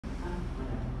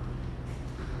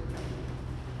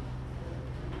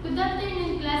Good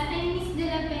afternoon, class. I'm Miss De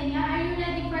La Peña. Are you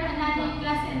ready for another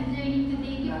class and journey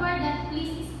today? Before that,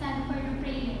 please stand for the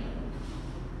prayer.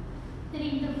 In the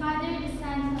name of the Father, the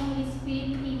Son, and the Holy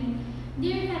Spirit. Amen.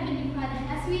 Dear Heavenly Father,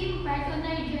 as we embark on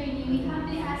our journey, we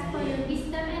humbly ask for your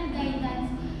wisdom and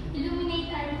guidance.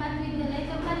 Illuminate our path with the light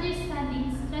of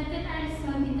understanding, strengthen our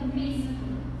soul in the face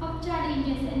of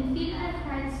challenges, and fill our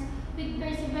hearts with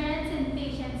perseverance and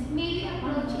patience. May we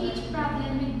approach each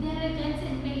problem with diligence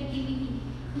and creativity,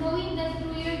 knowing that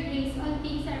through your grace all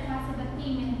things are possible.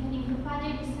 Amen. In the name of the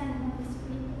Father, the Son, and the Holy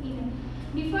Spirit. Amen.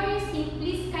 Before you sing,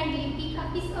 please kindly pick a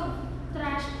piece of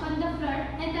trash on the floor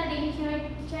and arrange your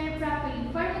chair properly.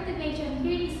 For motivation,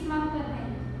 here is Ma'am Clavel.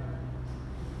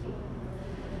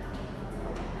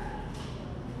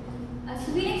 As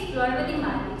we explore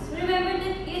mathematics, remember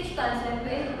that each concept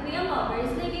we uncover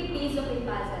is like a piece of a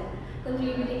puzzle,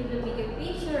 contributing to the bigger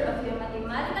picture of your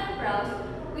mathematical prowess.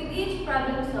 With each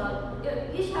problem solved,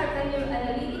 you sharpen your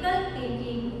analytical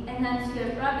thinking, enhance your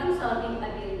problem-solving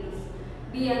abilities.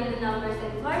 Beyond the numbers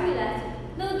and formulas,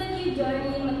 know that your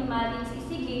journey in mathematics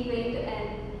is a gateway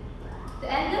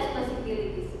to endless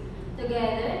possibilities.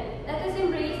 Together, let us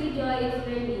embrace the joy of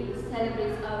learning,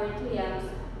 celebrate our triumphs,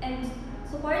 and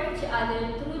support each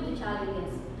other through the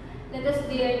challenges. Let us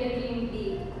dare to dream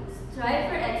big, strive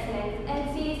for excellence,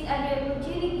 and seize every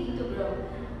opportunity to grow,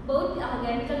 both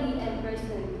academically and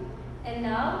personally. And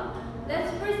now,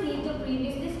 let's proceed to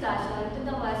previous discussion to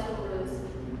the classroom rules.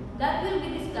 That will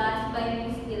be discussed by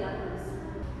Ms. Dilla.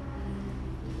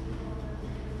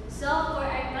 So for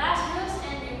our class rules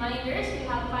and reminders, we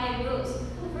have 5 rules.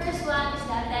 The first one is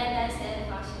the attendance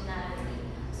and functionality.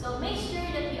 So make sure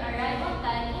that you arrive on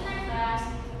time in our class,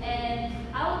 and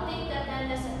I will take the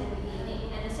attendance at the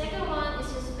beginning. And the second one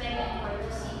is respect and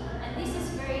courtesy. And this is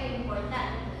very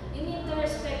important. You need to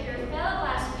respect your fellow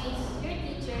classmates, your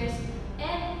teachers,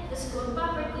 and the school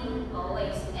property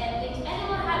always. And if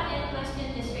anyone have any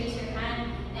question, just raise your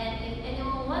hand. And if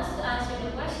anyone wants to answer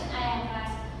the question I have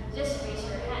asked, just raise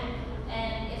your hand.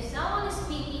 And if someone is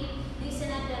speaking, listen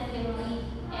attentively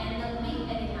and don't make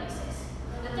any noises.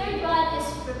 The third one is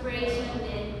preparation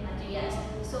and materials.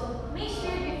 So make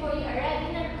sure before you arrive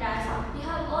in our class, you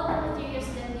have all the materials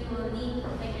that you will need,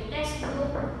 like your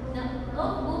textbook,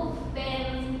 notebook,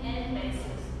 pens, and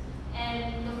pencils.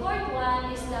 And the fourth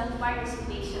one is the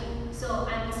participation. So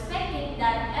I'm expecting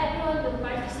that everyone will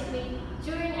participate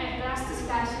during our class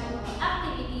discussion,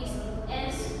 activities,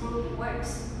 and group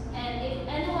works. And if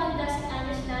anyone doesn't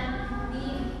understand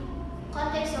the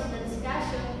context of the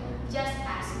discussion, just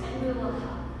ask and we will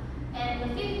help. And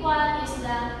the fifth one is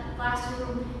the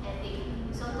classroom ethic.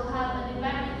 So to have an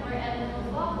environment where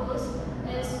everyone focus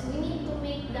is we need to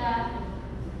make the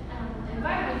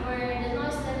environment where the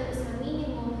noise level is the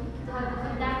minimum, to have a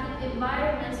conductive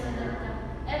environment so that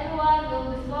everyone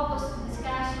will be focused on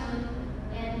discussion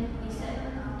and listen.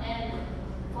 And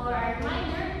for our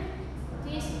reminder,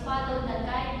 please follow the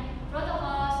guide,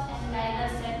 protocols, and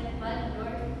guidance set by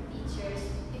your teachers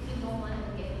if you don't want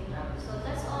to get in trouble. So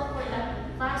that's all for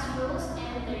the class rules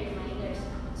and the reminders.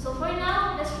 So for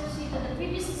now, let's proceed to the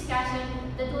previous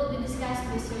discussion that will be discussed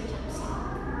by Sir Tiamsim.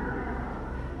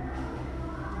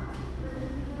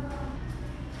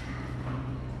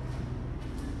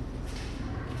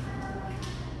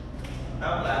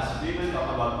 Now class, we will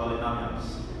talk about polynomials.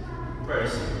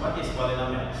 First, what is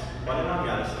polynomials?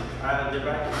 Polynomials are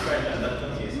algebraic expressions that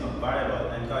consist of variable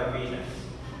and coefficients.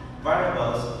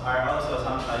 Variables are also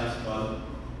sometimes called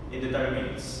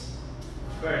indeterminates.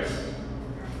 First,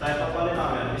 type of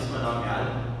polynomial is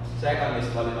monomial. Second is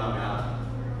polynomial.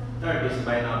 Third is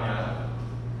binomial.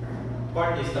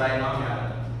 Fourth is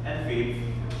trinomial. And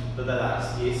fifth, to the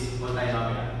last, is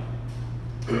multinomial.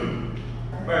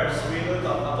 First, we will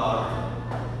talk about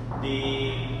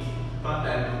the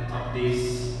content of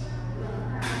this.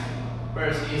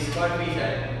 First is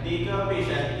coefficient. The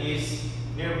coefficient is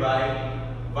nearby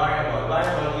variable.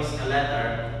 Variable is a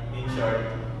letter in short.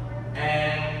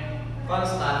 And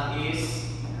constant is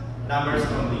numbers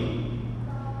only.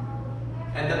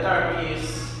 And the term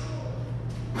is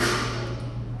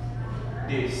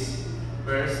this.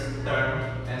 First term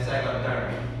and second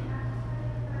term.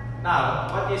 Now,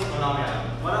 what is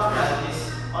monomial? Monomial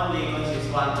is only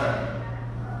consists one term.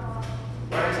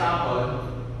 For example,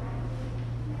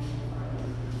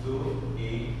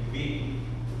 2ab.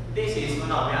 This is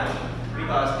monomial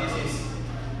because this is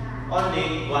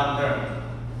only one term.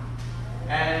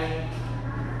 And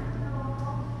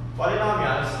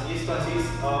polynomials is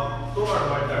consists of 2 or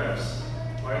more terms.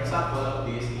 For example of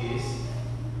this is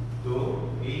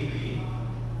 2ab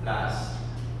plus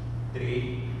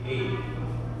 3a.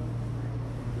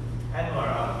 And more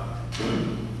on.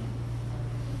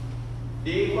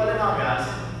 if polynomials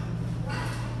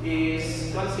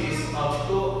consists of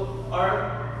two or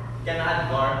can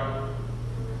add more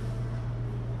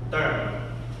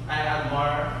term, I add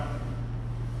more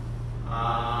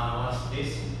what's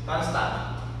this? Constant,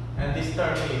 and this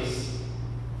term is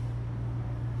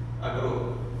a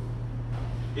group.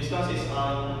 This consists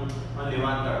on only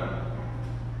one term,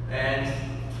 and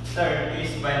third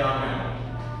is binomial.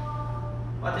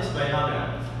 What is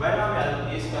binomial? Binomial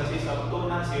consists of two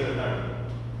non-zero terms.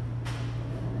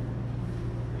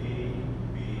 A,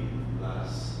 B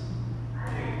plus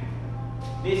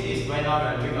 3. This is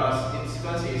binomial because it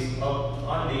consists of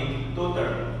only two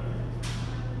terms.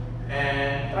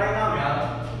 And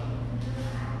trinomial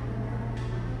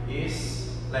is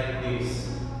like this,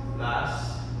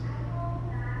 plus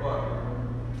 4.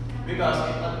 Because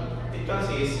it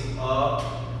consists of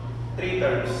three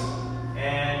terms.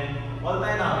 And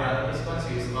multinomial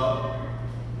consists of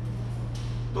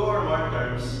two or more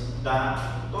terms than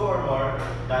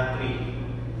 3.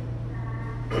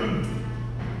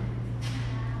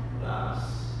 Plus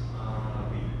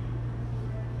B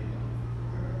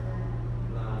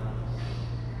plus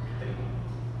 3.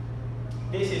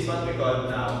 This is what we call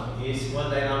now is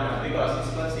multinomial because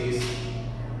it consists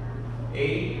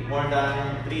more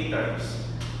than 3 terms.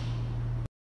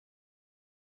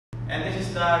 And this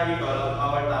is the recall of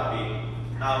our topic.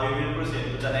 Now we will proceed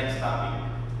to the next topic.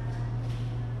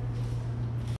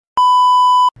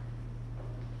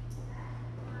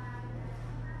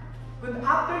 Good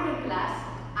afternoon, class.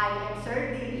 I am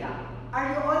Sir Dilla. Are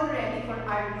you all ready for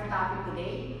our new topic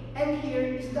today? And here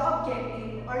is the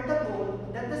objective or the goal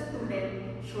that the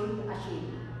student should achieve.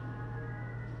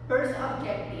 First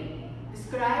objective,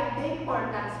 describe the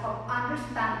importance of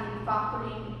understanding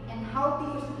factoring and how to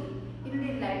use it in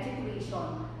real-life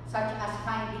situations, such as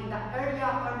finding the area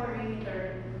or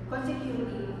perimeter,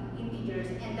 consecutive integers,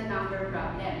 and the number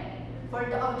problem. For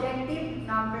the objective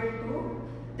number 2,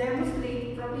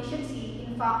 demonstrate proficiency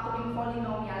in factoring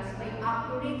polynomials by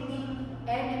accurately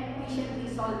and efficiently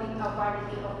solving a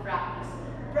variety of practice,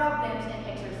 problems, and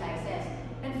exercises.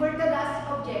 And for the last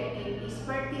objective is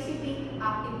participate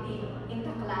actively in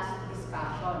the class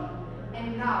discussion.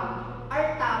 And now,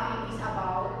 our topic is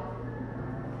about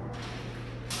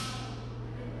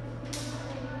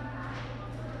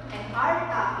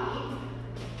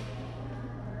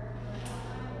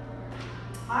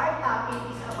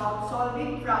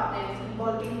solving problems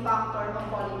involving factor of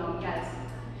polynomials.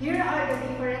 Here are the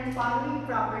different following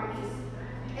properties,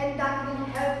 and that will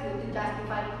help you to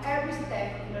justify every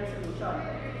step in your solution.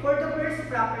 For the first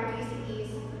properties is,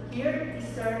 here is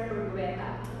Sir Burgueta.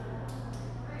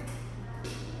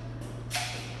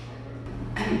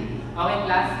 Okay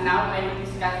class, now I will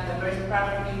discuss the first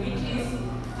property, which is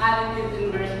additive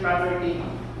inverse property.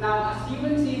 Now as you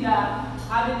can see the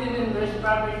additive inverse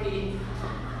property,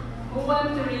 who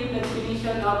wants to read the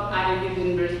definition of additive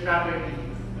inverse property?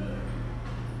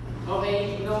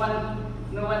 Okay, no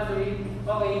one to read?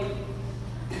 Okay.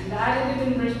 The additive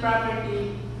inverse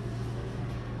property,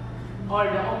 or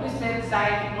the opposite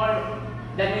sign, or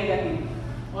the negative,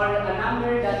 or a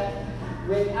number that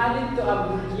when added to a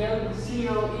yield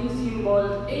 0 in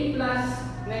symbol, a plus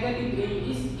negative a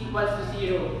is equals to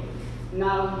 0.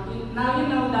 Now you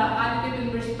know the additive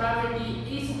inverse property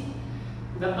is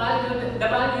the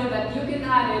value that you can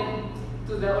add it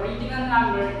to the original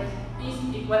number is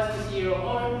equals to 0,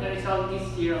 or the result is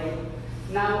 0.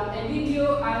 Now I give you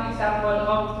an example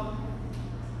of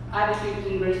additive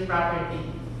inverse property.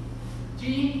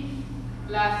 3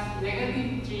 plus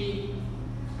negative 3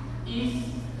 is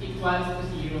equals to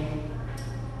 0.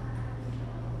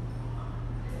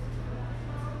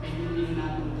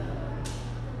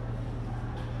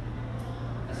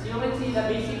 As you can see, the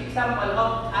basic example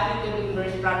of additive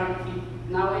inverse property.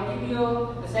 Now I give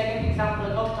you the second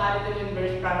example of additive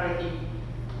inverse property.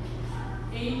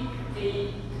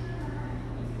 8a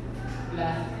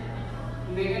plus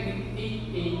negative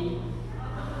 8a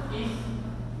is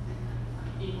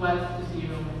equals to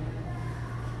 0.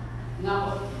 Now,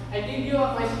 I give you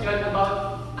a question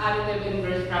about additive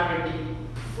inverse property.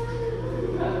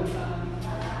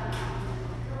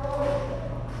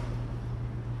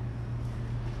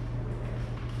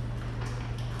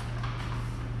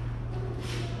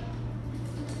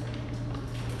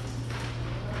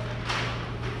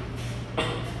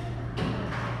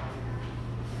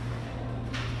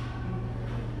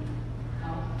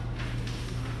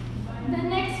 The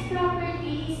next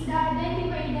property is the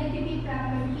additive identity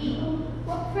property.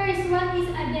 First one is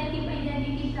additive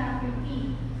identity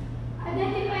property.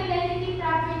 Additive identity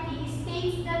property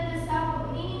states that the sum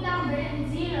of any number and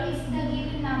 0 is the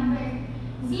given number.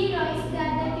 0 is the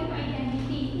additive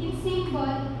identity. In symbol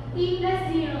a plus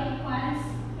 0 equals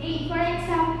a. For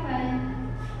example,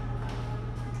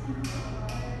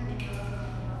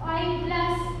 I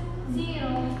plus 0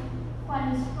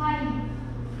 equals 5.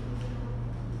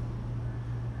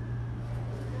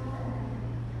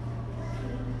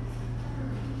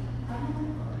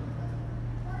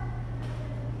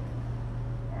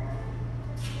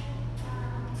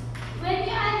 When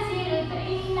you add 0 to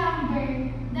any number,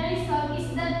 the result is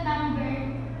that number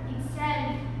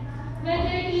itself.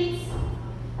 Whether it's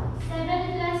 7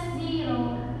 plus 0,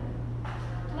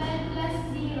 12 plus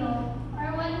 0, or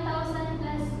 1000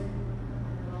 plus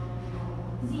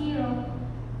 0,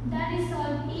 the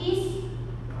result is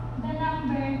the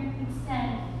number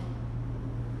itself.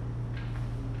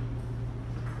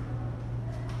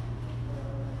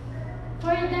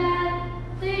 For the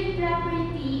third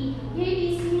property, here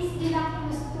is Miss De La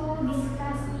Paz to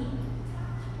discuss it.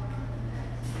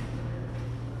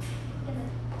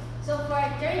 So for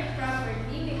our third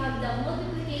property, we have the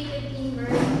multiplicative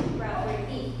inverse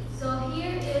property. So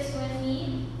here is when we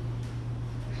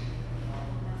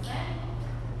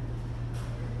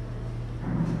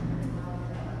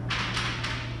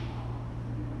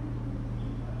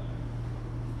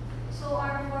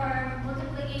for our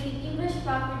multiplicative inverse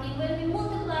property, when we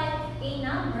multiply a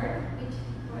number, which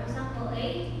for example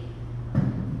 8,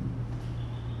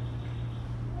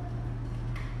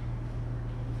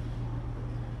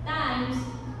 times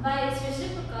by its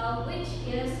reciprocal, which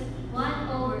is 1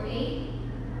 over 8,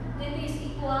 that is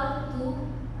equal to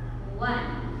 1.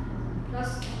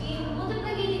 Because in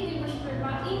multiplicative inverse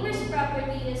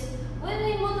property is when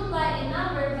we multiply a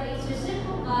number by its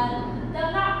reciprocal,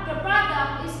 the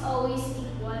product is always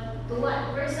equal to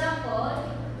 1. For example,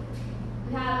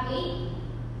 we have 8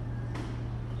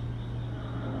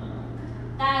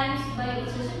 times by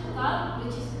its reciprocal,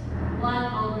 which is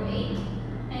 1 over 8.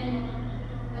 And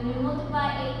when we multiply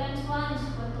 8 times 1 is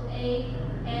equal to 8.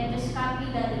 And just copy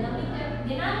the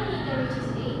denominator, which is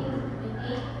 8. And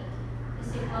 8 is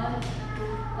equal to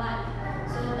 1.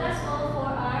 So that's all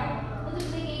for our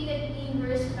multiplicative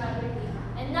inverse property.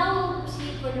 And now we'll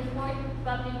proceed for the fourth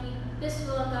property. Please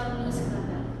welcome Ms.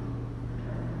 Clavel.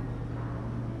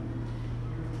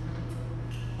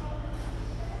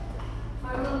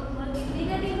 Our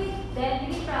multiplicative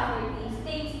density property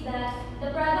states that the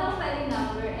product of any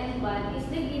number and 1 is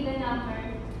the given number.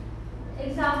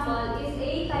 Example is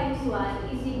a times 1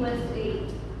 is equals to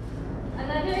 8.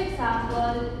 Another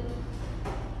example,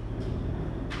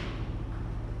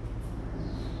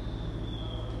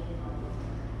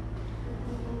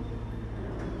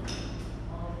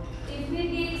 if we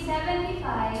did 75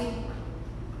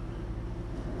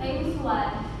 times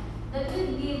 1, that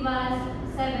would give us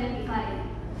 75.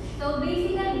 So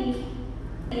basically,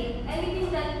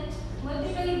 anything that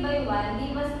multiplied by 1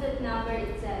 gives us that number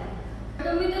itself. The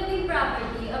commutative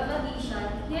property of addition,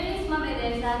 here is Ma'am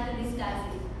Edeza to discuss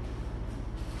it.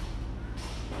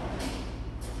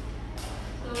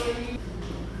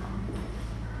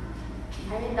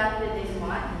 Are you done with this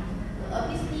one? Well,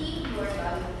 obviously, you are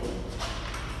done with it.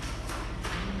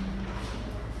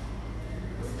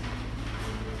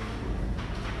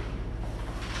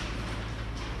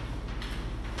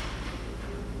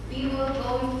 We will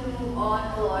going to move on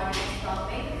to our next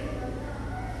topic,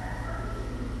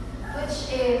 which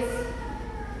is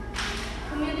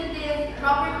commutative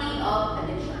property of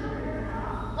addition.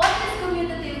 What is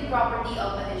commutative property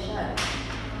of addition?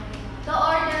 The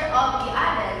order of the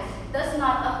addends does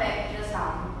not affect the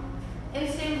sum. In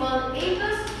symbol a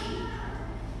plus b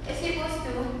is equals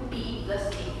to b plus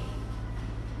a.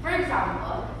 For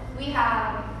example, we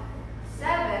have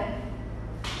 7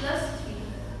 plus 3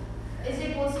 is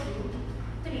equals to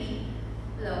 3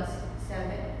 plus 7.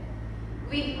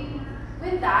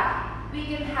 With that, we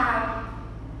can have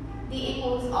the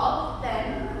equals of 10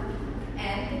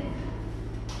 and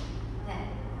 10.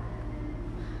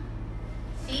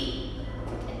 See?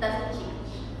 It doesn't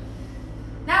change.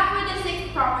 Now for the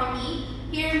sixth property,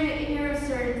 here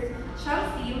Sir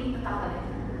Tiamsim to tackle it.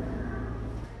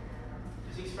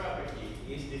 The sixth property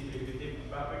is distributive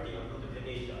property of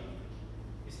multiplication.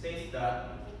 It states that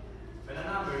when a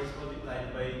number is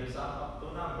multiplied by the sum of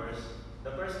two numbers,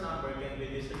 the first number can be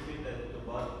distributed to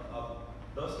both of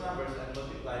those numbers and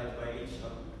multiplied by each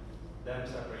of them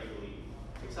separately.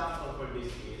 Example for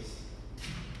this is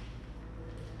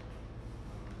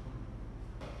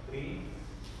 3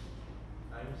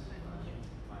 times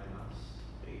minus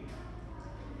 3.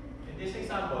 In this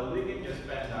example, we can just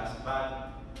PEMDAS,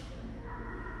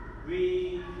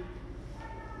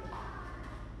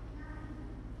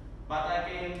 but I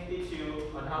can teach you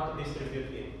on how to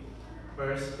distribute it.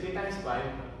 First, 3 times 5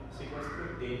 is equals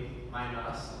to 15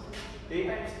 minus 3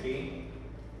 times 3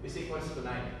 is equals to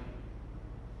 9.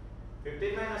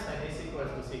 15 minus 9 is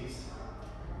equals to 6.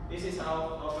 This is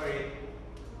how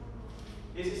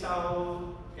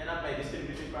can apply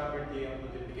distributive property of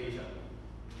multiplication.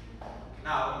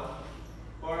 Now,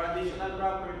 for additional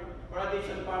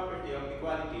property of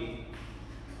equality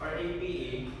or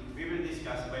APE, we will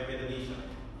discuss by Fedelicio.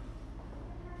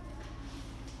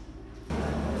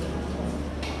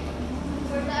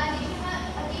 For the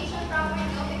addition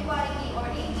property of equality or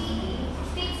APE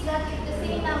states that if the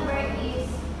same number is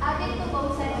added to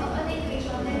both sides of an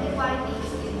equation, then equality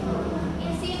is equal.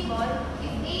 In simple,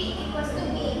 if A equals to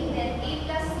B, then A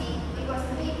plus C equals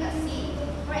to B plus C.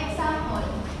 For example,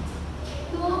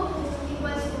 2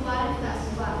 equals to 1 plus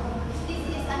 1. This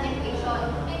is an equation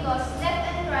because left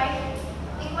and right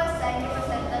equal sign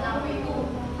represent the number 2.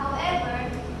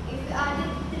 However, if we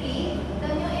added 3, the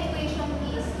new equation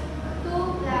is 2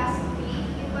 plus 3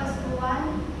 equals to 1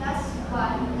 plus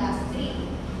 1 plus 3.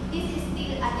 This is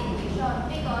still an equation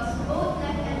because both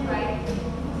left and right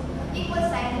equal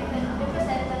sign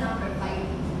represent the number 5.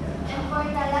 And for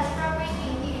the last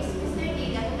property, here is Mr.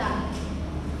 Dilla to that.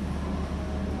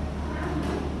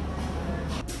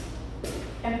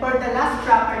 And for the last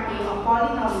property of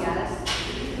polynomials,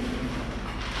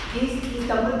 this is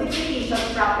the multiplication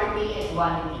property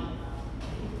equality.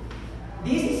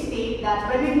 This states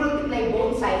that when we multiply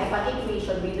both sides of an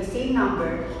equation with the same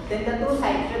number, then the two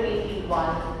sides remain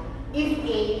equal. If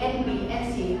A and B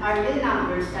and C are real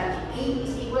numbers such A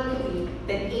is equal to B,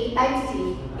 then A times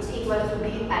C is equal to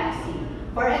B times C.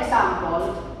 For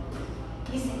example,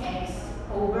 is X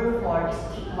over 4 is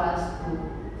equals to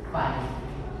 5.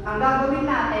 Ang gagawin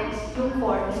natin is yung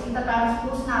 4 is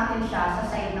ita-transpose natin siya sa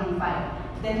side ng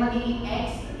 5. Then magiging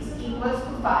X is equals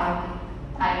to 5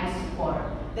 times 4.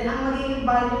 Then ang magiging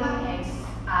value ng X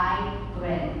ay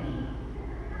 20.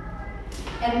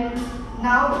 And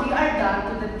now we are done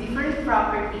to the different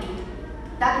property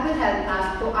that will help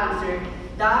us to answer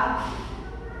the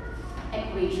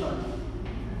equation.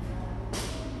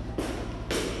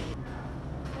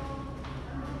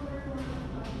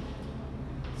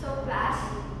 So class,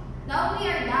 now we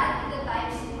are done with the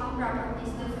types of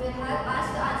properties that will help us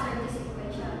to answer this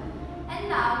equation. And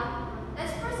now,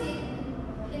 let's proceed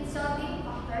in solving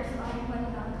factors of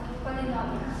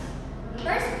polynomials.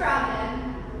 First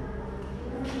problem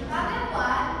 1.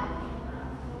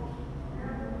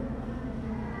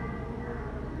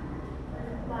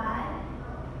 1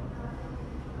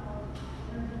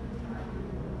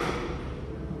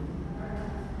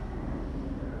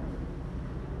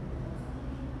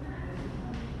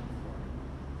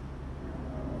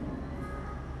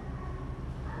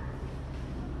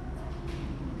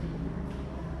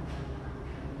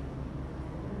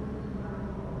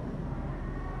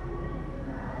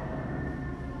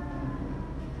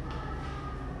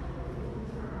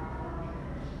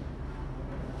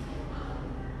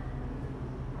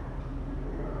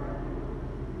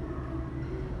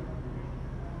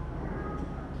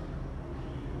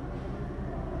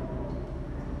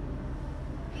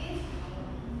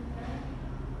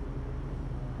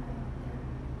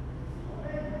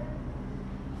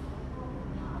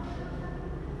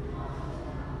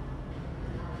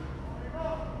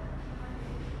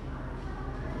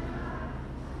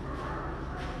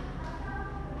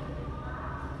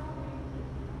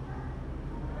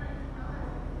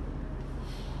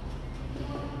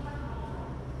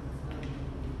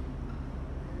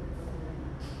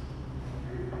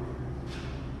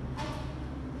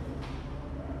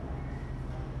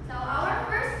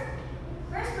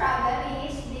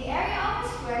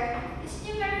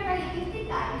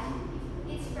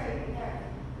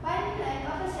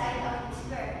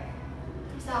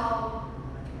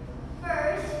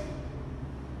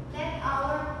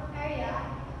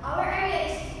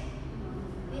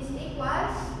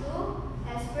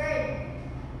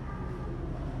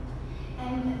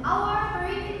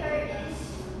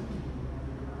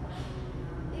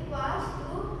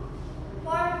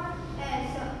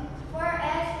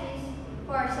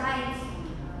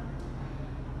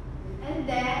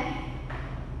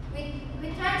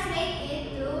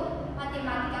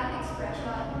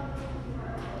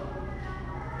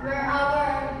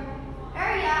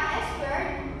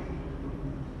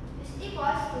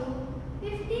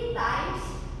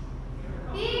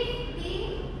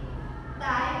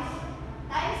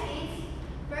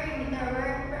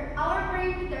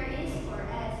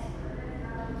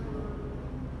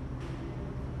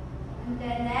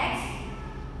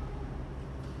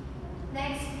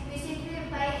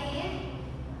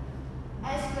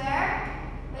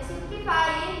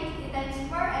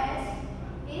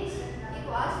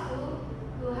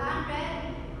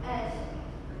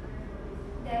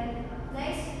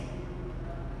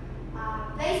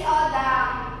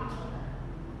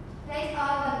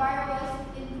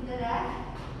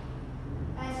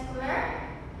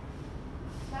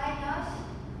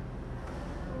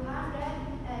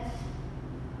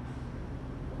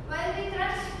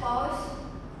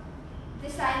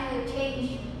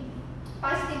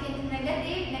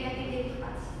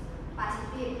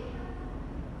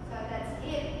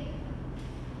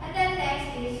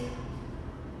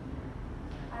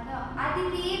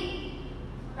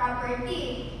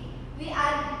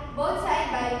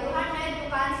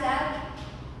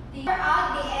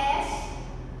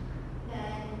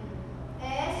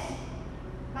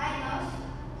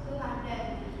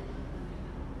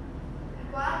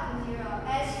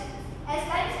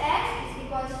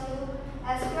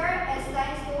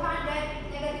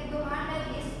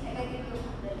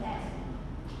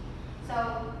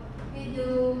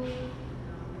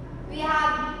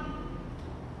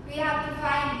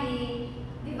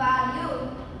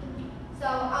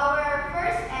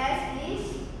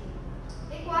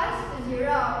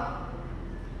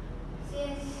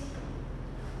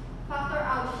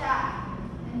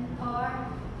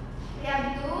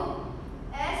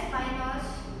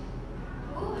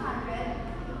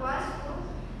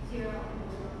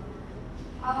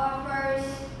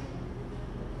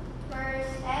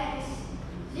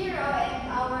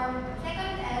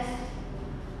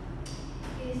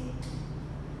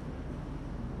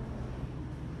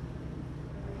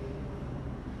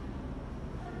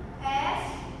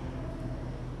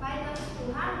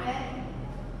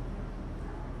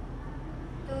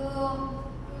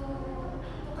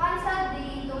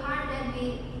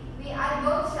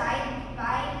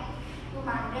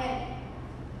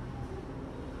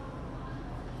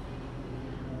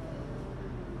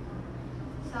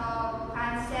 So,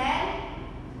 cancel.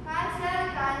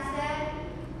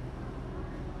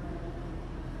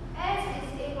 X is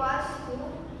equals to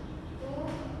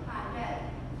 200.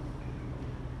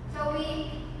 So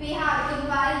we have to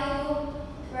value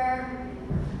where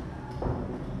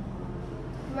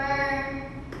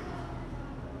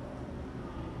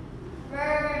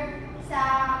sa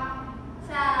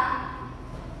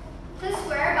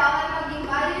square bawal maging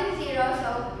value 0,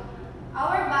 so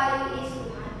our value is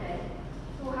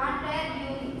 200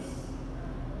 units.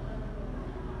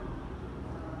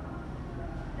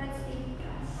 That's it,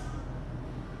 class.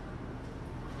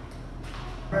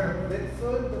 Let's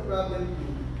solve the problem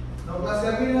 2. Now, class,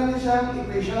 gagawin natin siyang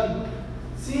equation.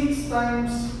 6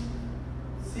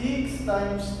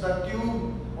 times the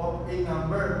cube of a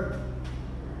number.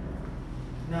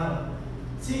 Now,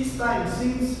 6 times,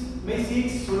 since may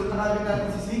 6, sulat na kagad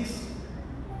natin si 6.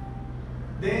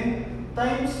 Then,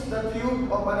 times the cube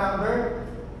of a number.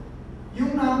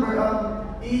 Yung number,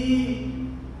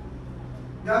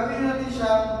 gagawin natin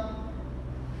siya,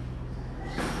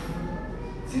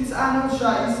 since ano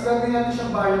siya, is gagawin natin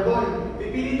siyang variable.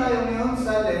 Pipili tayo ngayon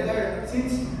sa letter.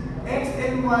 Since x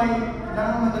and y lang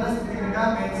ang madalas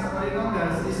ginagamit sa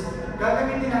polynomials, is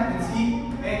gagamitin natin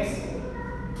si x.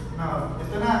 Now,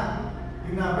 ito na,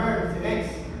 yung number, si x.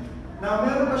 Now,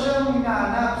 meron pa siyang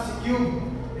hinahanap, si cube.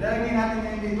 Ilalagay natin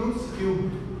ngayon dito, si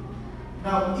cube.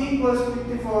 Now, equals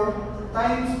 54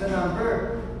 times the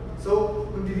number. So,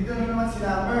 kung dito na naman si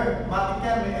number, matik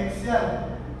yan, may x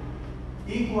yan.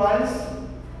 Equals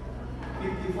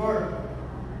 54.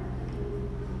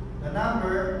 The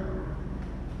number,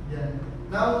 yan.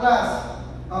 Now, class,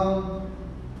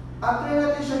 after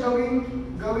natin siya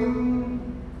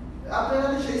after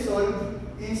natin siya i-solve,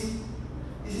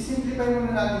 isi-simplify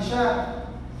muna natin siya.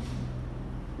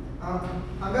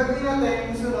 Ang gagawin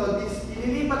natin, yung sunod, is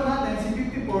ililipat natin si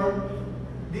 54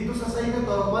 dito sa side na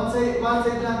to, one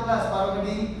side lang class, para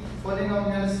maging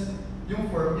polynomials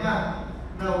yung form niya.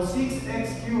 Now,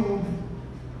 6x cubed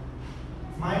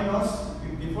minus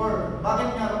 54. Bakit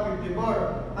nga ba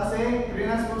 54? Kasi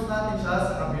transpose natin siya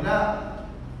sa kabila.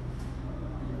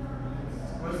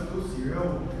 Equals to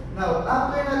 0. Now,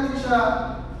 after natin siya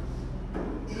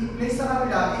i-place sa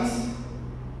kabila is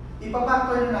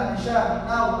ipapactor na natin siya.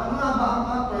 Now, ano nga ba ang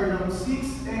factor ng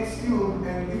 6x cubed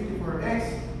and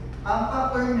 54x? Ang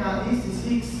factor niya is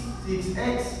si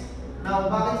 6x. Now,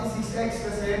 bakit si 6x?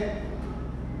 Kasi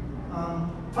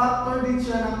factor din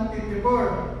siya ng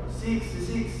 54. 6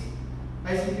 si 6.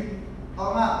 Ay,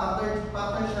 oo nga,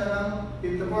 factor siya ng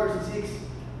 54 si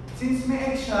 6. Since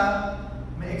may x siya,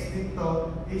 may x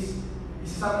dito, is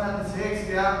isasama natin si x.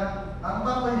 Kaya, ang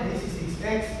factor niya is si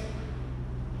 6x.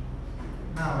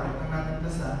 Now, write lang natin ito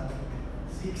sa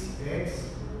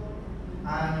 6x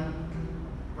and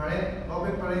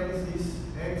open parenthesis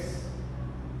x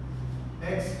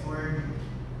squared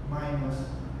minus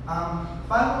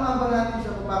paano nga ba natin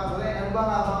siya papaktorin? Ano ba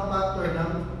nga ba ang factor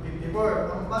ng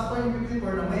 54? Ang factor ng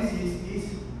 54 na may 6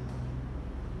 is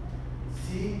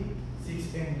si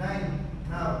 6 and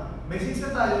 9. Now, may 6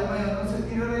 na tayo ngayon. Kung sa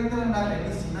i-write na lang natin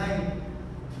is si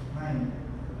 9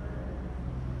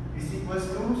 is equals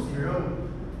to 0.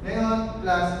 Ngayon,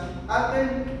 plus,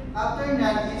 after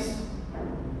nyan is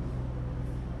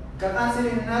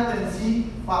kakansilin natin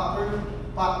si factor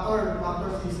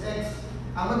 6x.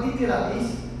 Ang magtitira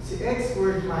is si x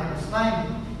squared minus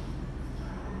 9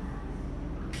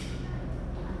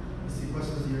 is equals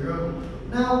to 0.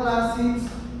 Now, class, since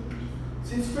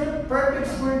perfect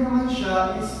square naman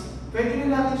siya, is pwede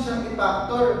na natin siyang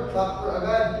i-factor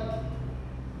agad.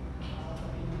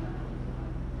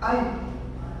 Ay,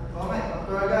 okay,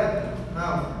 factor agad.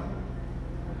 Now,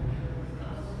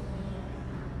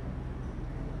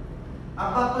 ang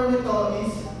factor nito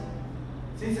is,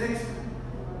 since x,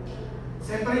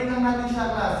 separate lang natin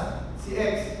siya class, si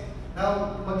x.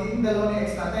 Now, magiging dalawa ni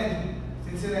x natin,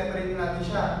 since separate natin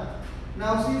siya.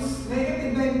 Now, since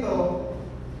negative na ito,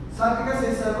 sabi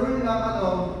kasi sa rule ng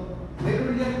may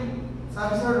rule yan,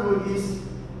 sabi sa rule is,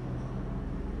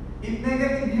 if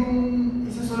negative yung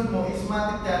isasolve mo, is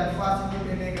matik yan, positive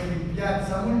and negative yan,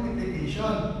 sa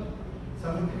multiplication.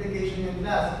 Sa multiplication yung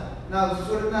class. Now,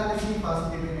 susulat natin si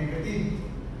positive and negative.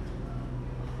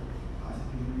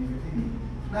 Positive and negative.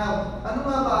 Now, ano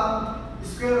nga ba ang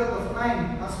square root of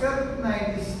 9? Ang square root of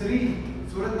 9 is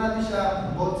 3. Sulat natin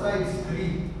siya both sides,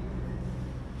 3.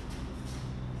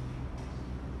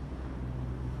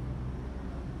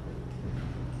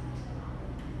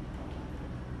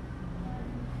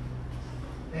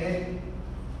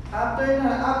 And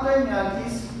after niya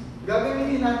is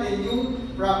gagamitin natin yung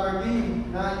property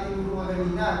na tinuro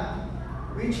kanina,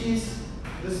 which is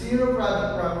the zero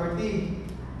product property.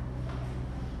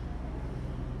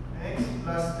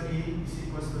 plus 3 is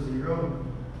equals to 0.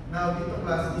 Now, dito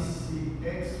class is si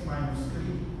x minus 3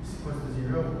 is equals to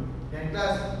 0. Yan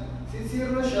class, since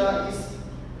 0 na siya is,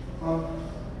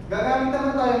 gagamit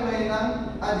naman tayo ngayon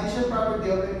ng addition property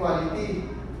of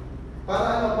equality.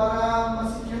 Para ano, para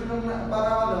ma-secure lang,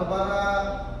 para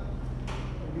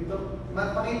dito,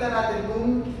 makita natin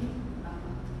kung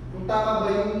tama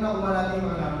ba yung nakuha natin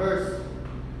mga numbers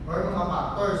or mga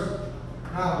factors.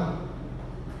 Now,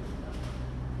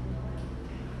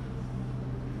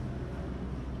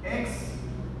 x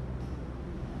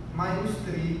minus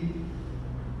 3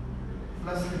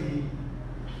 plus 3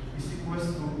 is equals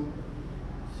to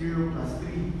 0 plus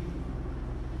 3.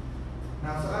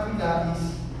 Now, sa kabila is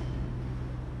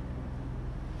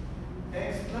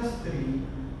x plus 3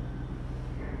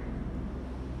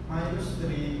 minus 3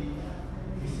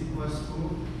 is equals to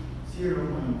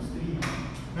 0 minus 3.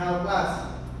 Now,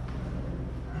 class,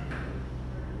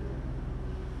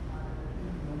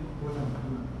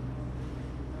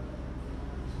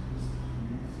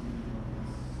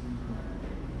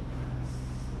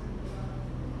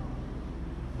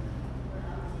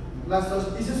 so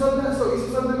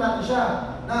isa-solve na natin siya.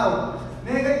 Now,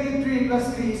 negative 3 plus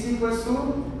 3 is equals to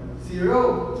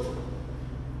 0.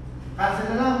 Cancel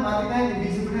na lang, matik na yun,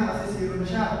 divisible na kasi 0 na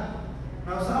siya.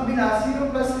 Now, sa kabila,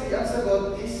 0 plus 3, ang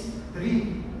sagot is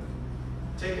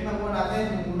 3. Check na muna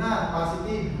natin, yung una,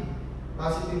 positive.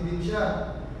 Positive din siya.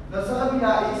 Now, sa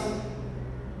kabila is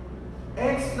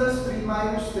x plus 3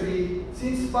 minus 3.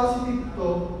 Since positive to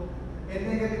and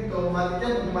negative to, matik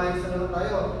yan, minus na lang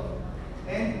tayo.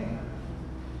 And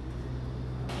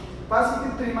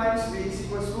positive 3 minus 3 is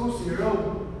equals to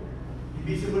 0.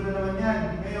 Divisible na naman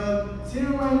yan. Ngayon,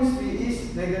 0 minus 3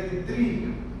 is negative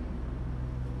 3.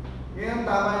 Ngayon,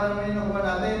 tama naman yung nakuha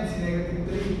natin, si negative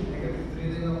 3. Negative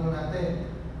 3 din nakuha natin.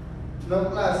 Long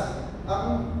class, ang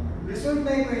result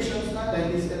na equations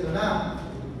natin is ito na.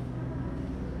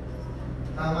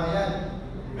 Tama yan.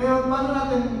 Ngayon, paano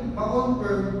natin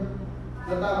ma-confirm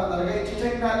na tama talaga?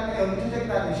 I-check natin ngayon,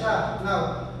 i-check natin siya. Now,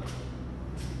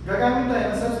 gagamit tayo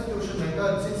ng substitution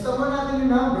method. Since tama natin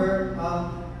yung number,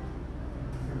 ang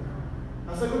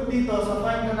sagot dito sa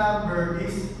find the number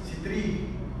is si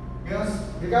 3. Ngayon,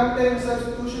 gagamit tayo ng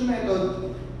substitution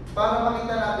method para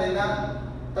makita natin na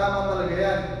tama talaga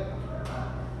yan.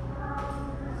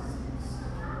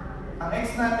 Ang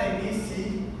x natin is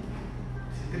si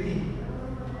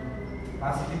 3.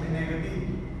 Positive and negative.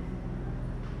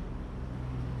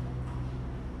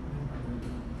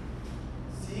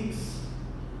 6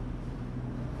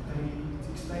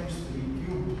 times 3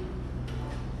 cubed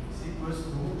is equals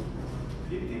to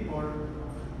 54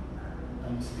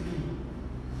 times 3.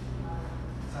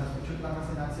 Substitute lang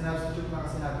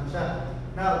kasi natin siya.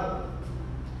 Now,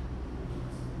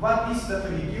 what is the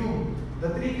 3 cube? The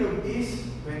 3 cube is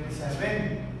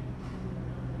 27.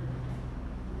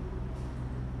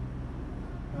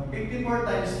 Now, 54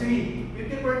 times 3.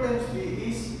 54 times 3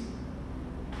 is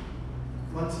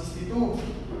 162.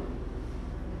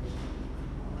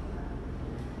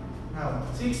 Now,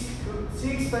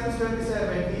 6 times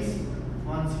 27 is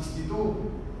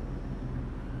 162.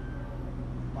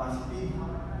 Positive.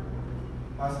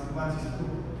 Positive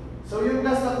 162. So, yung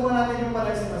last nakuha natin yung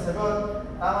pala na sagot.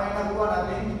 Tama yung nakuha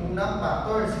natin yung unang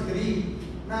factor, si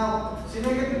 3. Now, si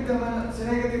negative 3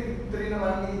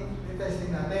 naman ang i-testing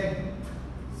natin.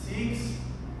 6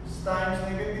 times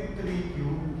negative 3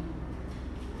 cube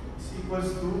is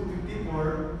equals to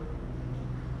 54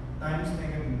 times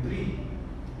negative 3.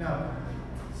 Now,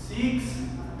 6,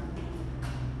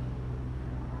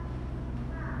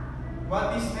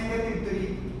 what is negative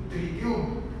 3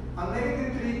 cube? Ang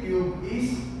negative 3 cube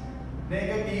is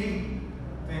negative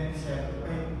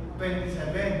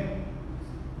 27.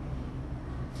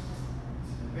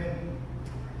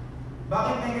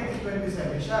 Bakit negative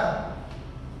 27 siya?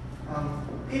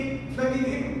 If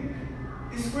nagiging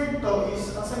squared to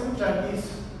is, ang sagot dyan is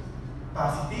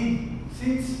positive.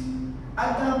 Since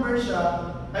odd number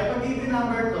siya, ay pag even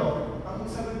number to, ang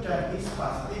sagot dyan is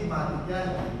positive, matik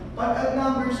yan. Pag odd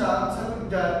number siya, ang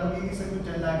sagot dyan, magiging sagot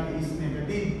dyan lagi is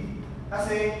negative.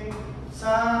 Kasi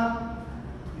sa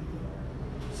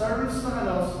roots ng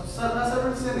nasa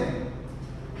roots yan eh.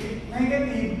 If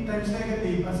negative times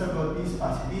negative, ang sagot is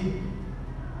positive.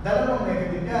 Dalawang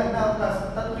negative yan. Now,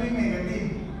 plus, tatlo yung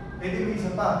negative. Pwede mo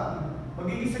isa pa.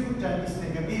 Magiging sagot dyan is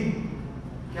negative.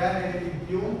 Kaya negative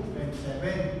yung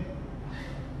 27.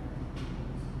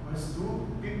 Equals to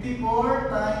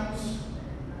 54 times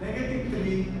negative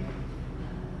 3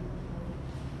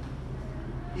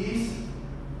 is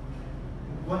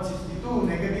 162.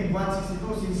 Negative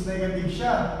 162 since negative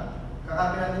siya.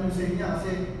 Kakapin natin yung sign niya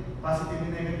kasi positive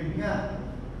and negative nga.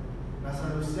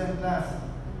 nasa rules yan class,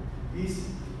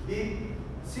 is if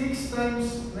 6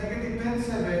 times negative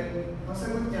 27, ang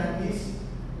sagot niyan is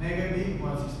negative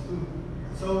 162.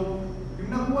 So, yung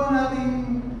nakuha nating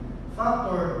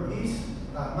factor is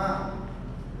tama.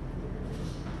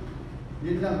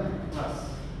 Yun lang,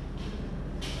 class.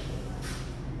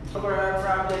 So for our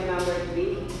problem number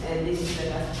 3, and this is the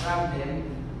last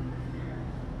problem.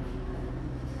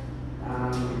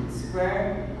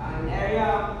 Square, an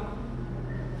area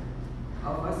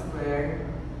of a square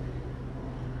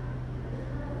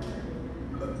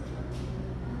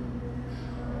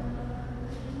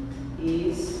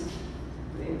is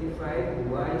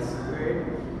 25y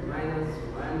squared minus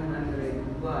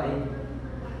 100y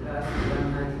plus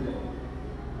 100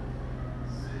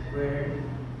 square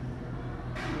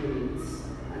units.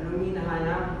 Anong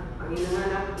hinahanap? Ang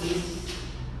hinahanap is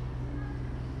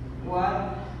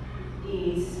what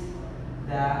is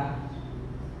the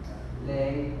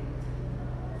length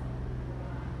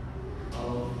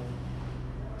of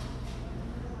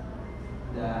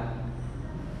the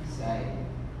side.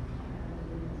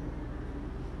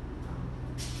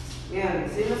 Ngayon,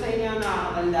 sino sa inyo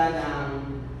nakakatanda ng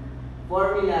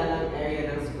formula ng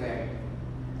area ng square?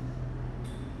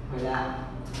 Wala.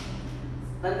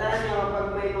 Tandaan nyo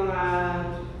kapag may mga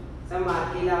sa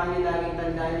math, kailangan nyo laging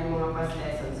tandaan yung mga past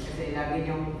lessons kasi lagi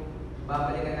nyo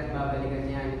babalikan at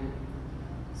babalikan yan.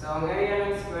 So, ang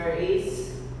area ng square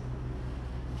is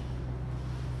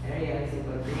area is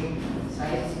equal to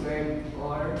side squared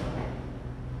or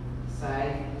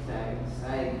side times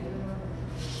side.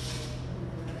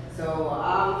 So,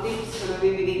 ang tips na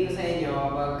nabibigay ko sa inyo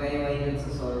kapag kayo ay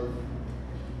nagsusolve.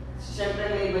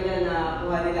 Siyempre may iba dyan na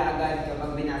kuha nila agad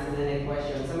kapag binasa nila yung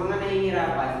question. Sa mga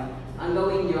nahihirapan, ang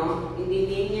gawin nyo,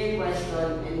 intindihin nyo yung question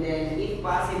and then if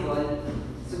possible,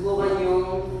 subukan nyo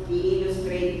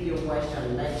i-illustrate yung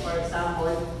question. Like for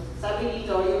example, sabi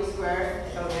dito yung square,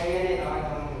 itong area nito,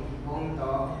 itong buong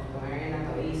to, itong area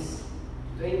na to is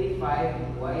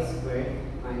 25y squared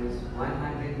minus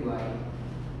 100y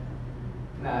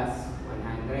plus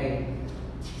 100.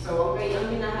 So, okay, ang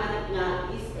hinahanap niya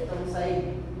is itong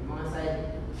side, mga side.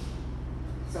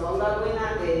 So, ang gagawin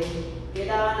natin,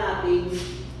 kailangan natin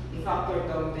i-factor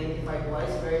itong 25y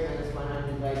squared minus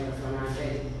 100y plus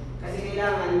 100. Kasi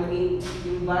kailangan maging,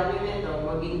 yung value nito,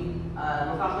 maging,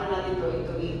 ma-factor natin ito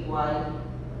into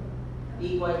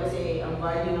equal kasi ang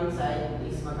value ng side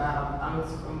is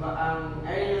ang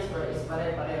area ng square is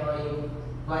pare-pareho yung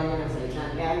value ng side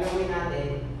na. Kaya ang gawin natin,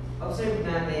 observe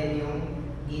natin yung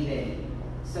given.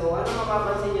 So, ano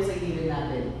mapapansin nyo sa given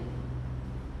natin?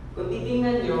 Kung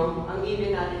titingnan nyo, ang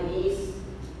given natin is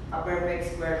a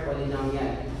perfect square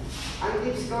polynomial. Ang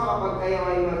tips ko kapag kayo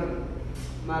ay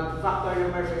mag-factor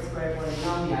ng perfect square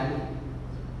polynomial,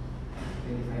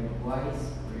 25y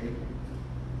squared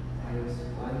minus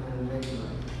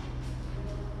 100y.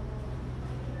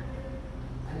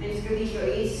 Ang tips ko dito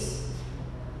is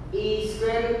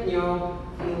i-square root nyo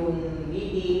yung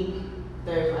leading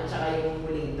term at saka yung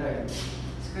huling term.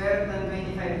 Square root ng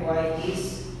 25y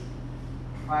is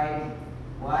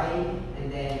 5y and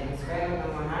then ang square root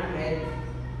ng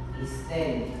 100 is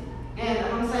 10. Ngayon,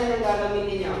 anong sign ang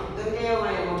gagamitin nyo? Doon kayo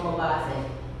ngayon magpapase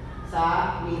sa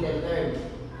middle term.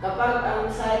 Kapag ang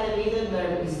sign ng middle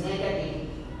term is negative,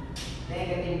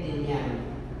 negative din yan.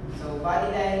 So,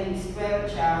 bali dahil square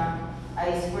siya,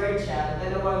 ay squared siya,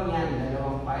 dalawang yan,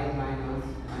 dalawang 5 minus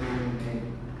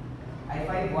 100. Ay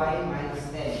 5y minus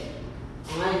 10.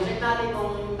 Ngayon, check natin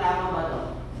kung tama ba ito.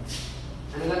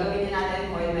 Ano gagamitin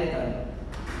natin? FOIL method.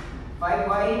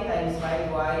 5y times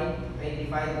 5y,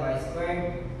 25y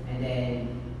squared, and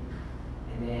then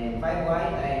 5y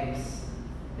times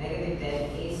negative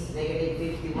 10 is negative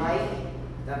 50y.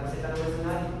 Tapos ito naman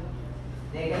sunod.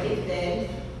 Negative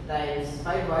 10 times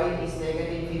 5y is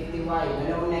negative 50y.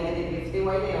 Dalawang negative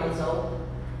 50y na yun, so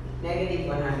negative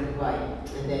 100y.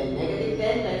 And then negative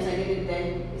 10 times negative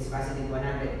 10 is positive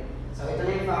 100. So ito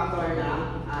na yung factor na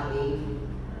ating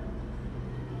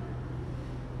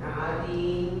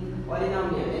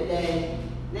polynomial. And then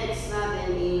next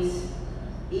natin is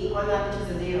equal natin siya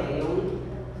sa 0, yung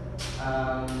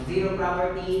zero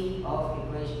property of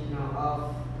equation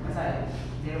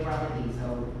zero property.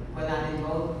 So equal natin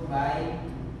both by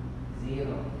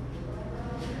 0.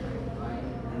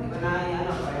 Hindi ko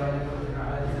na pareho na ito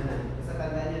na. Basta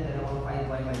tandaan nyo, dalawang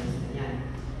 5y minus na yan.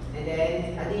 And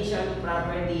then addition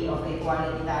property of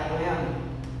equality tayo ngayon.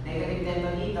 Negative 10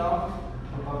 to dito,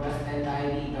 magpa-plus 10 tayo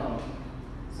dito.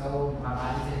 So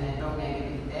makacancel na ito,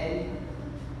 negative 10.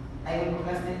 Ay,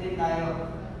 magpa-plus 10 din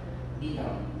tayo dito.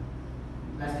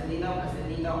 Plus 10 dito,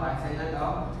 cancel na to.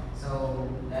 So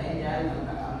dahil dyan,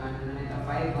 ang ano na ito,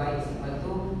 5y is equal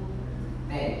to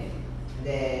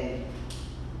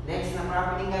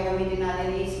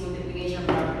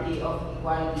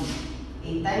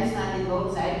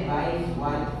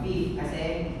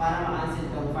para makancel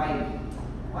tong 5.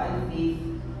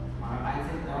 1/5,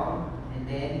 makakancel to. And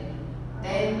then,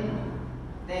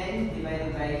 10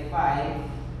 divided by 5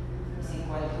 is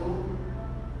equal to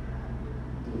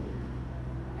 2.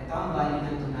 Ito ang value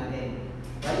ng 2 natin.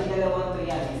 Value dalawang 2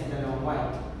 yan kasi dalawang y.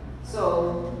 So,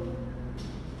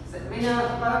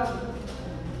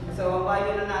 ang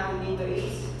value na natin dito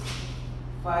is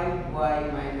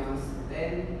 5y minus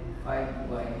 10,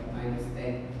 5y minus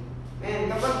 10.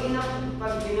 Ngayon, kapag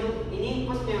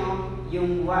in-input nyo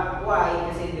yung y,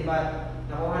 kasi diba,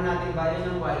 nakuha natin value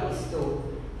ng y is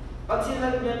 2. Pag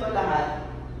sinulog nyo ito lahat,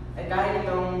 ay kahit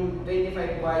itong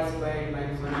 25y squared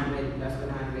minus 100 plus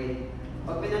 100,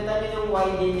 pag pinunta nyo yung y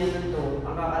din yan ng 2,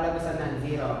 ang kakalabasan ng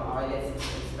 0. Okay, let's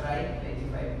try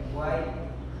 25y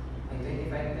ay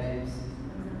 25 times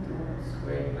 2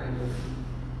 squared minus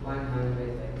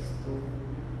 100 times 2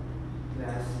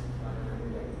 plus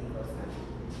 100 equals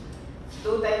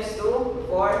 2 times 2,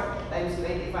 4 times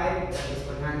 25, that is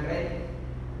 100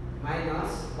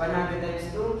 minus 100 times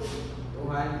 2,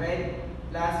 200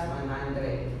 plus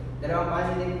 100. Dalawang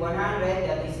positive 100,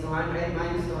 that is 200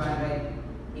 minus 200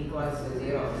 equals to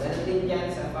 0. Ganun din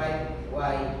dyan sa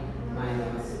 5y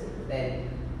minus 10.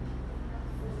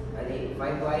 Bali,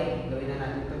 5y, gawin na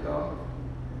natin ito.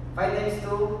 5 times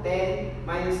 2, 10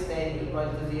 minus 10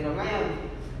 equal to 0. Ngayon,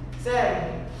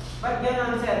 sir, pag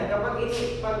gano'n sir, pag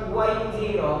y yung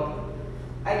 0,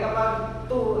 ay kapag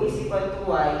 2 is equal to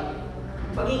y,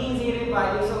 pagiging 0 yung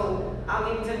value, so, ang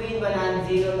ibig sabihin ba na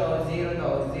 0 to, 0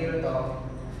 to, 0 to,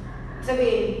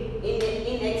 sabihin,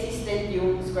 inexistent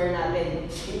yung square natin.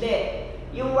 Hindi.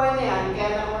 Yung y na yan,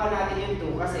 kaya nakuha natin yung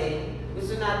 2 kasi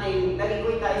gusto natin,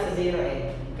 nag-equate tayo sa 0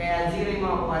 eh. Kaya 0 yung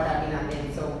makukuha lagi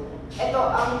natin. So, ito,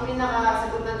 ang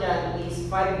pinakasagot na dyan is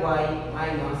 5y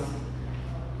minus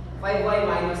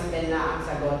 10 na ang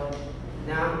sagot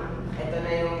na ito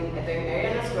yung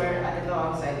area ng square at ito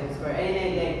ang side ng square. Ayun na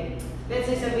yun. Let's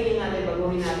say sabihin natin,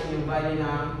 baguhin natin yung value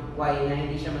ng y na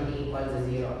hindi siya mag-equal sa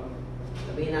 0.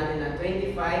 Sabihin natin na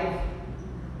 25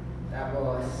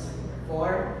 tapos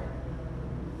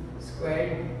 4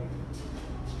 squared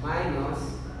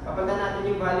minus, kapagda natin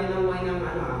yung value ng y ng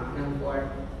ng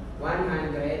 4,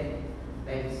 100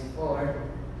 times 4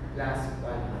 plus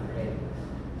 100.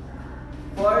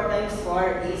 4 times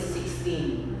 4 is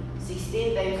 16.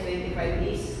 16 times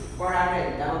 25 is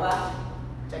 400. Tama ba?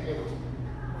 Check it.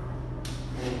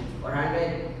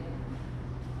 400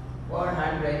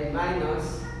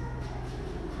 minus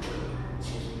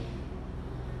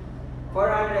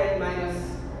 400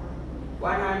 minus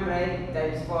 100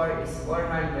 times 4 is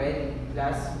 400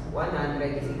 plus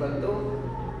 100 is equal to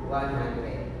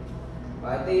 100.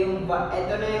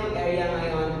 Ito na yung area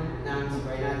ngayon ng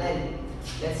square natin.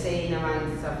 Let's say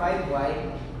naman sa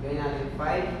 5y, gawin natin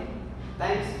 5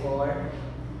 times 4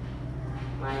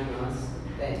 minus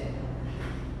 10.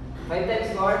 5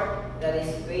 times 4, that is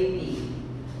 20.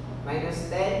 Minus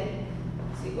 10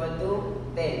 is equal to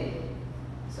 10.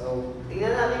 So,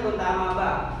 tingnan natin kung tama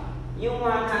ba. Yung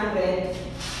 100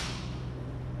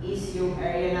 is yung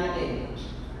area natin.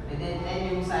 And then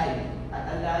 10 yung side. At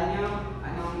tandaan nyo,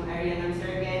 anong area ng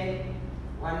circle?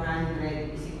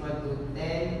 100 is equal to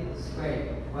 10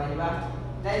 squared. O, diba?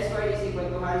 10 squared is equal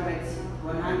to 100.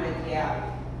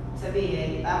 Kaya,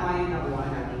 sabihin, tama yung nakuha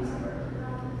natin sa verb.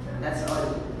 That's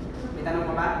all. May tanong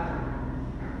pa ba?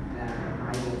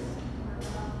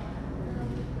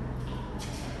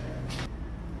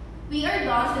 We are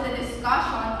done with the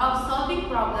discussion of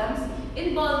solving problems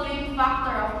involving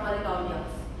factor of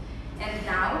polynomials. And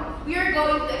now, we are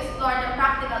going to explore the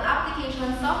practical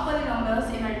applications of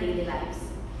polynomials in our daily lives.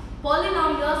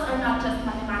 Polynomials are not just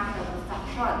mathematical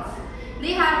functions.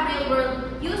 They have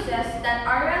real-world uses that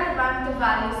are relevant to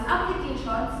various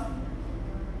applications,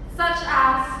 such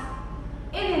as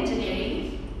in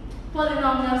engineering,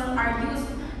 polynomials are used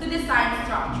to design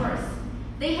structures.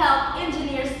 They help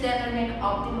engineers determine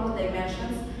optimal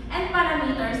dimensions and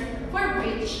parameters for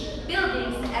bridge,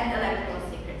 buildings, and electrical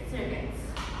circuits.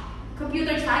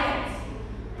 Computer science.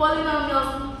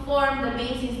 Polynomials form the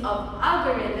basis of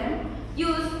algorithm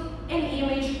used in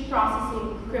image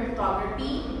processing,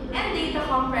 cryptography, and data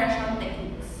compression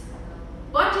techniques.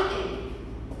 Budgeting.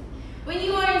 When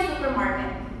you are in a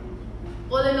supermarket,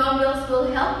 polynomials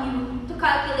will help you to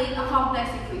calculate a complex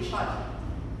equation.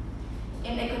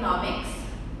 In economics,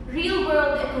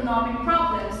 real-world economic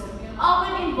problems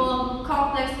often involve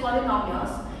complex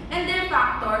polynomials, and their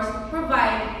factors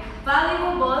provide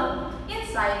valuable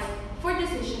insights for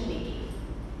decision-making.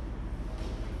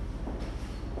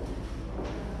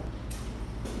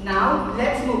 Now,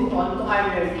 let's move on to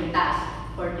our learning task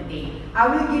for today. I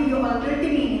will give you all 30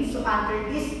 minutes to answer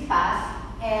this task,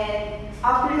 and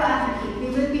After you answer it, we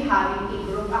will be having a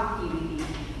group activity.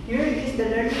 Here is the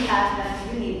learning task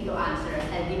that you need to answer.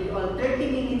 I'll give you all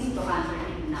 30 minutes to answer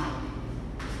it now.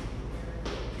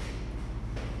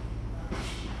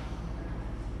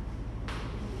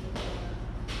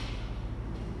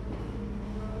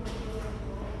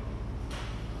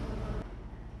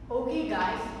 Okay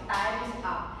guys, time is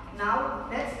up. Now,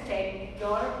 let's check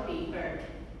your paper.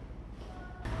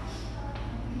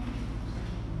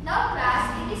 Now class,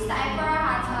 it is time for our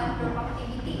hands-on group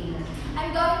activity.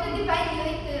 I'm going to divide you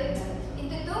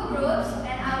into two groups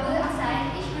and I will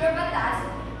assign each group a task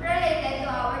related to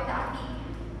our topic.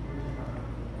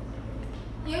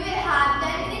 You will have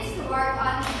 10 minutes to work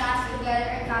on the task together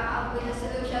and come up with a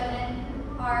solution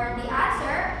or the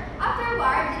answer.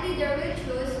 Afterward, the leader will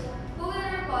choose who will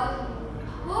report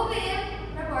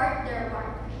their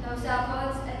work. No cell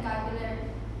phones and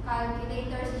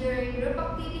calculators during group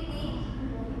activity.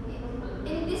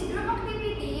 In this group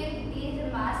activity, it is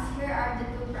a must. Here are the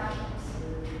two problems.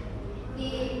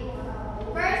 The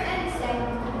first and the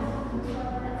second.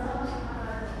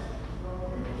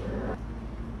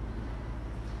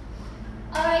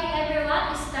 Alright everyone,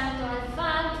 it's time to have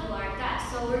fun to our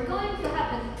task. So we're going to have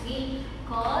a game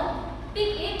called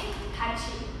Pick It, Catch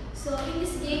It. So in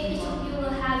this game, each of you will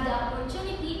have the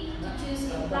opportunity to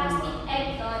choose a plastic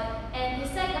egg dot, and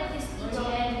inside of this each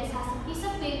egg has a piece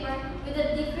of paper with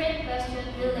a different question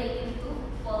relating to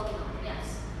polynomials.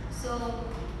 So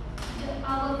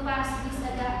I will pass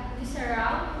this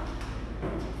around,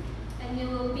 and you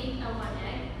will pick a one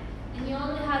egg, and you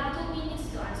only have 2 minutes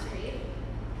to answer it.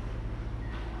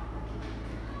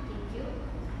 Thank you.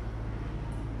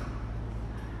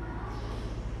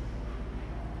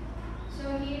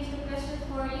 So here's the question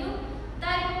for you.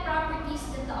 Type of properties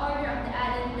that the order of the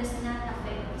addend does not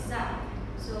affect the sum.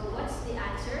 So what's the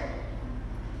answer?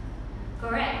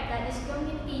 Correct. That is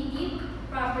commutative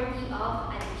property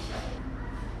of addition.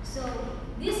 So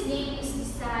this game is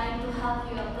designed to help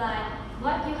you apply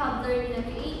what you have learned in a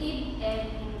creative and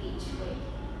engaged way.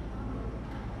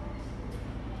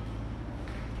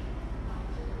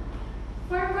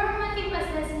 For formative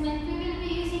assessment, we will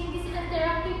be using this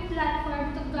interactive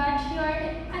platform to gauge your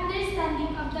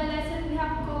understanding of the lesson we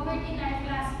have covered in our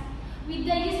class. With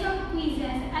the use of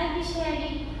quizzes, I'll be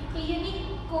sharing a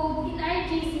unique code in our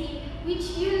GC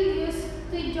which you'll use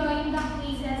to join the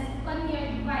quizzes on your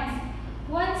device.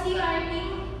 Once you are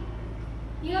in,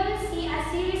 you'll see a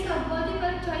series of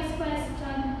multiple choice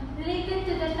questions related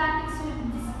to the topics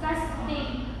we've discussed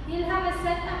today. You'll have a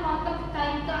set amount of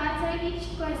time to answer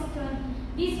each question.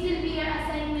 This will be your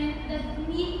assignment that you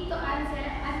need to answer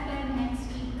until next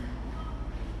week.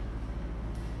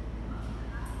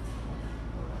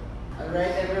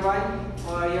 Alright everyone,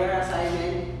 for your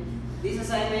assignment, this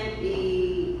assignment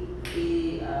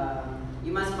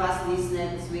you must pass this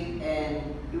next week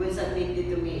and you will submit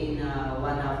it to me in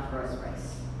 1/2 cross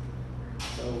prize.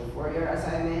 So for your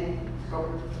assignment,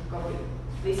 copy.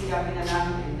 Please copy na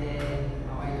lang and then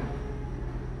okay na.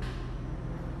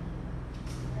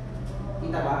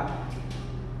 Kita ba?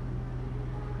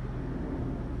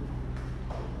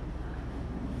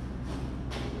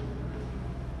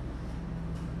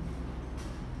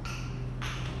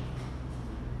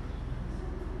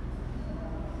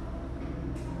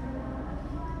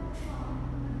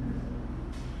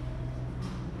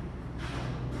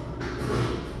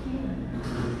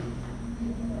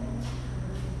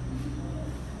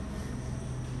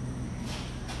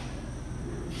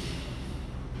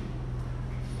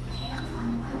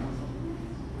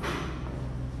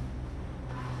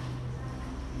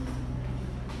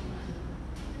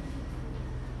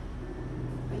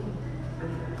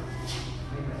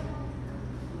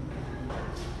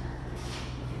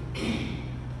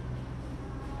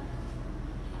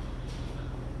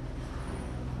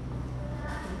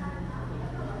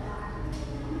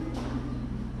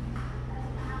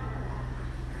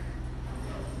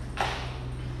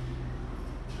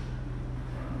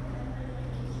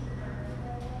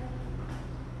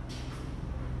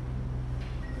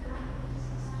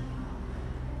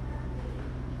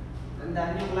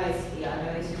 Tandaan nyo guys,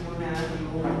 i-analyze nyo muna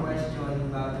yung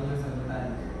question bago nyo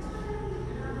sagutan.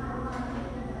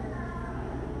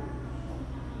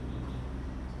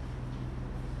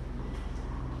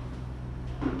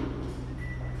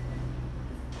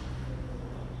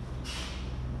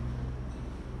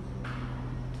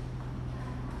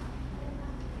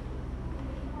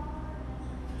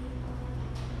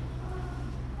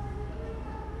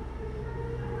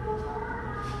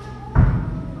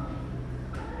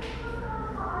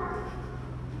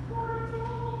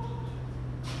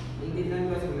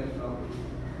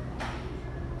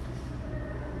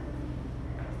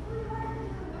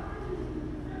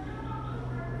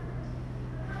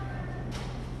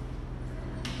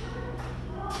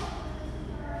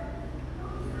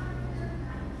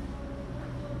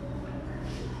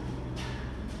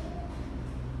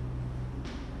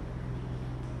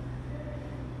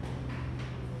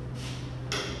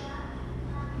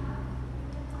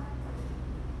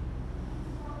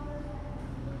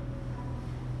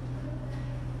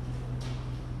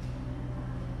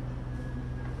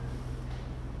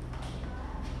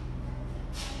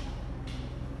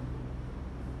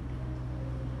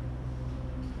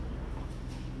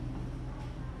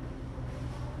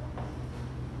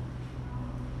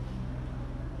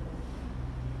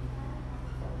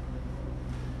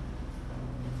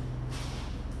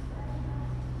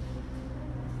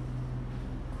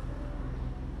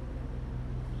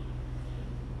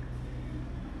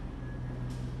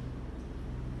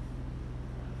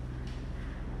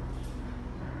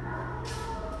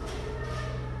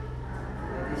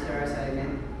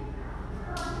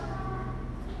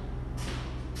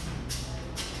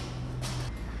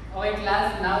 Okay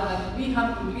class, now that we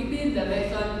have completed the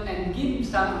lesson and give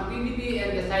some activity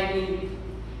and assigning,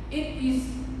 it is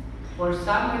for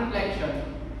some reflection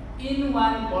in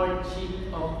 1/4 sheet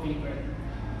of paper.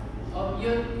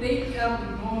 You take a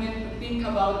moment to think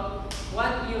about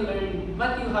what you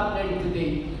have learned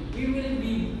today. We will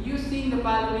be using the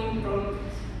following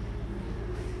prompts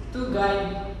to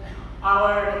guide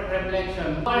our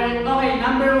reflection. Okay,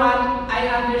 number 1, I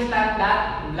understand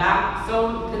that blank.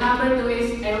 So the number 2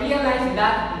 is I realize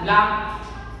that blank,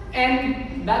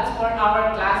 and that's for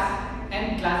our class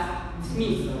and class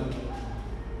dismissed.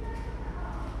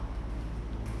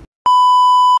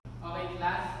 Okay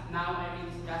class, now I will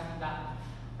discuss the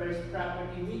first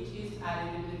property, which is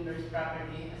additive inverse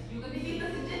property. As you can see,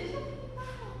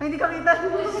 Ay, hindi kamita.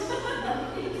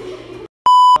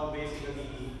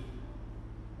 Basically,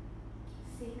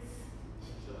 6.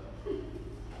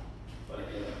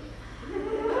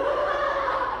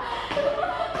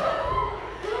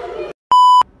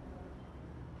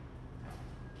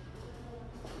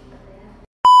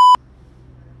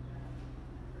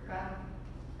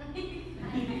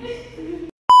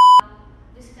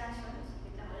 Discussions.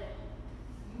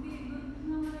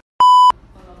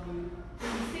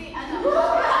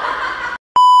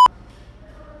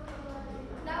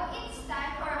 Now it's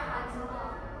time for a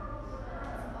hands-on.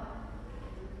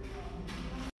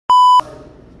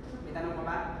 May tanong pa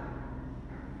ba?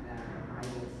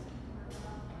 Ayos.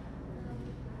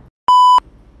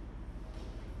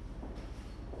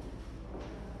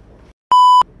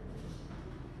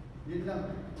 Yun lang.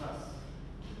 Mas.